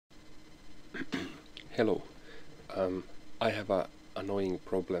Hello. I have a annoying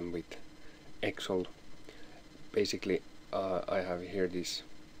problem with Excel. Basically, I have here this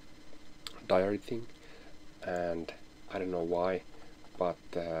diary thing, and I don't know why, but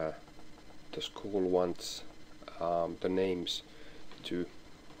the school wants the names to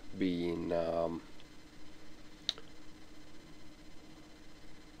be in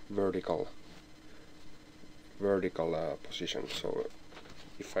vertical position. So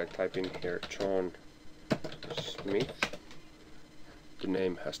if I type in here John Smith, the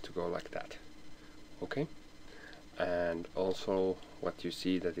name has to go like that. Okay, and also what you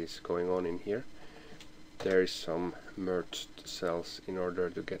see that is going on in here, there is some merged cells in order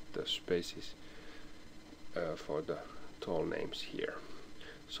to get the spaces for the tall names here.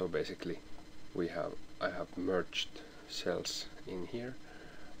 So basically I have merged cells in here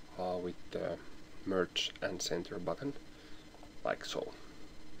with the merge and center button, like so.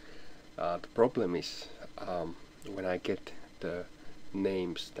 The problem is when I get the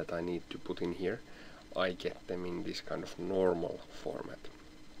names that I need to put in here, I get them in this kind of normal format,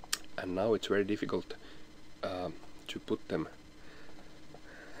 and now it's very difficult to put them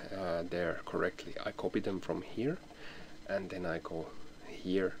there correctly. I copy them from here, and then I go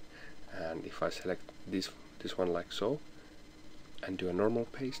here, and if I select this one like so and do a normal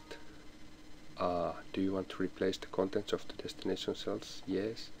paste, do you want to replace the contents of the destination cells?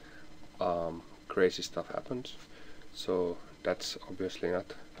 Yes. Crazy stuff happens, so that's obviously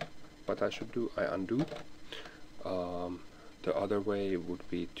not what I should do. I undo. The other way would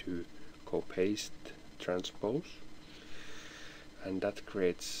be to go paste, transpose, and that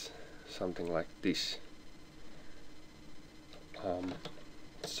creates something like this.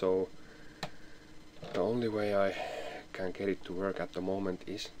 So the only way I can get it to work at the moment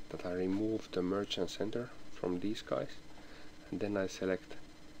is that I remove the merge and center from these guys, and then I select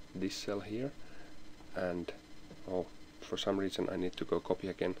this cell here, and for some reason I need to go copy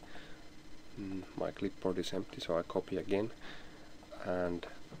again. My clipboard is empty, so I copy again, and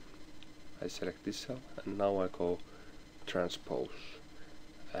I select this cell, and now I go transpose,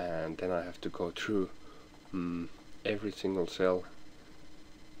 and then I have to go through every single cell.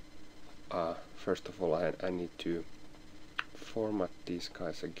 First of all, I need to format these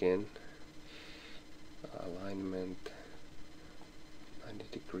guys again, alignment 90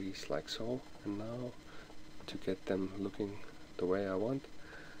 degrees like so, and now to get them looking the way I want,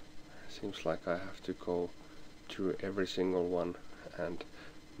 seems like I have to go through every single one and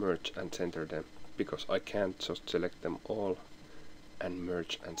merge and center them, because I can't just select them all and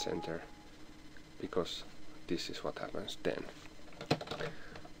merge and center, because this is what happens then.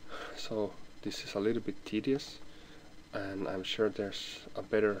 So this is a little bit tedious, and I'm sure there's a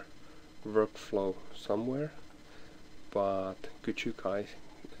better workflow somewhere, but could you guys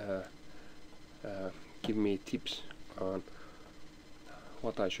give me tips on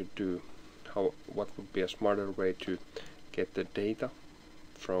what I should do? What would be a smarter way to get the data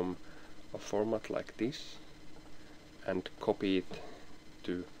from a format like this and copy it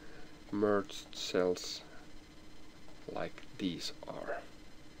to merged cells like these are?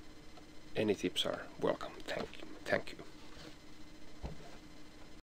 Any tips are welcome. Thank you.